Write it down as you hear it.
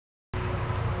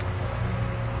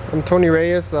I'm Tony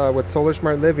Reyes with Solar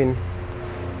Smart Living.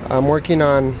 I'm working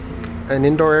on an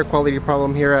indoor air quality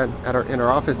problem here in our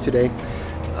office today.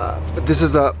 But this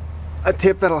is a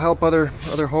tip that'll help other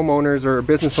homeowners or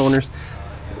business owners.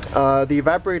 The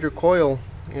evaporator coil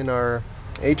in our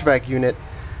HVAC unit,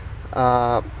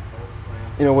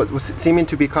 was seeming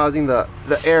to be causing the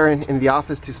air in the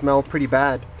office to smell pretty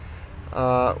bad.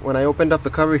 When I opened up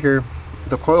the cover here,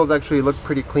 the coils actually looked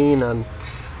pretty clean, and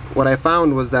what I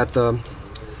found was that the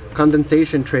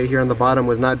condensation tray here on the bottom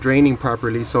was not draining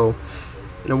properly. So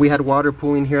we had water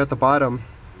pooling here at the bottom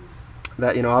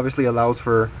that obviously allows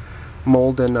for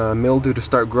mold and mildew to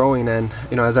start growing. And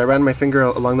as I ran my finger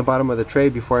along the bottom of the tray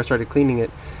before I started cleaning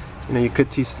it, you could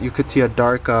see a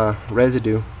dark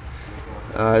residue.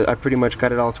 I pretty much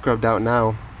got it all scrubbed out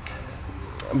now,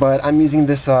 but I'm using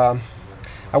this I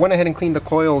went ahead and cleaned the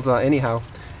coils anyhow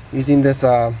using this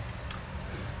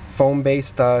foam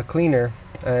based cleaner.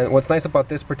 And what's nice about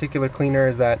this particular cleaner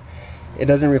is that it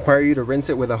doesn't require you to rinse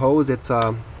it with a hose. It's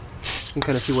you can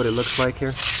kind of see what it looks like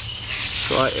here.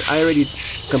 So I already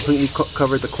completely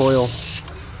covered the coil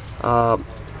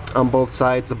on both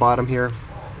sides, the bottom here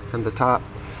and the top.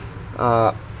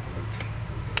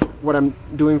 What I'm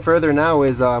doing further now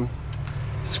is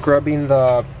scrubbing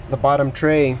the bottom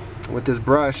tray with this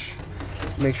brush.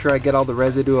 Make sure I get all the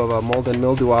residue of mold and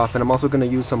mildew off, and I'm also going to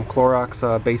use some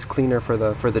Clorox based cleaner for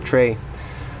the tray.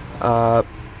 But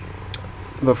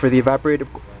for the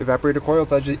evaporator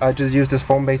coils, I just use this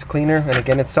foam based cleaner, and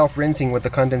again it's self-rinsing with the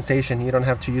condensation. You don't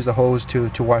have to use a hose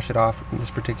to wash it off in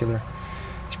this particular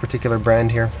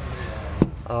brand here.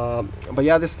 But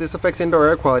yeah, this affects indoor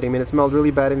air quality. I mean, it smelled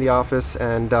really bad in the office,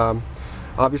 and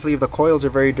obviously if the coils are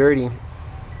very dirty,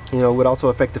 it would also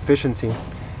affect efficiency.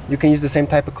 You can use the same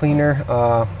type of cleaner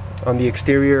on the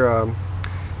exterior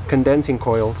condensing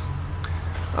coils.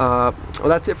 Well,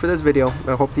 that's it for this video.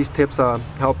 I hope these tips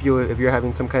help you if you're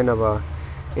having some kind of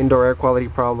indoor air quality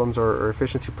problems or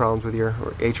efficiency problems with your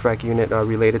HVAC unit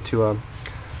related to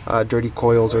dirty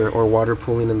coils or water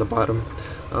pooling in the bottom.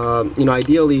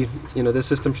 Ideally, this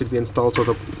system should be installed so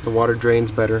the water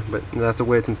drains better, but that's the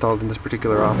way it's installed in this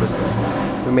particular office.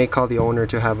 We may call the owner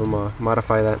to have them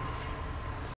modify that.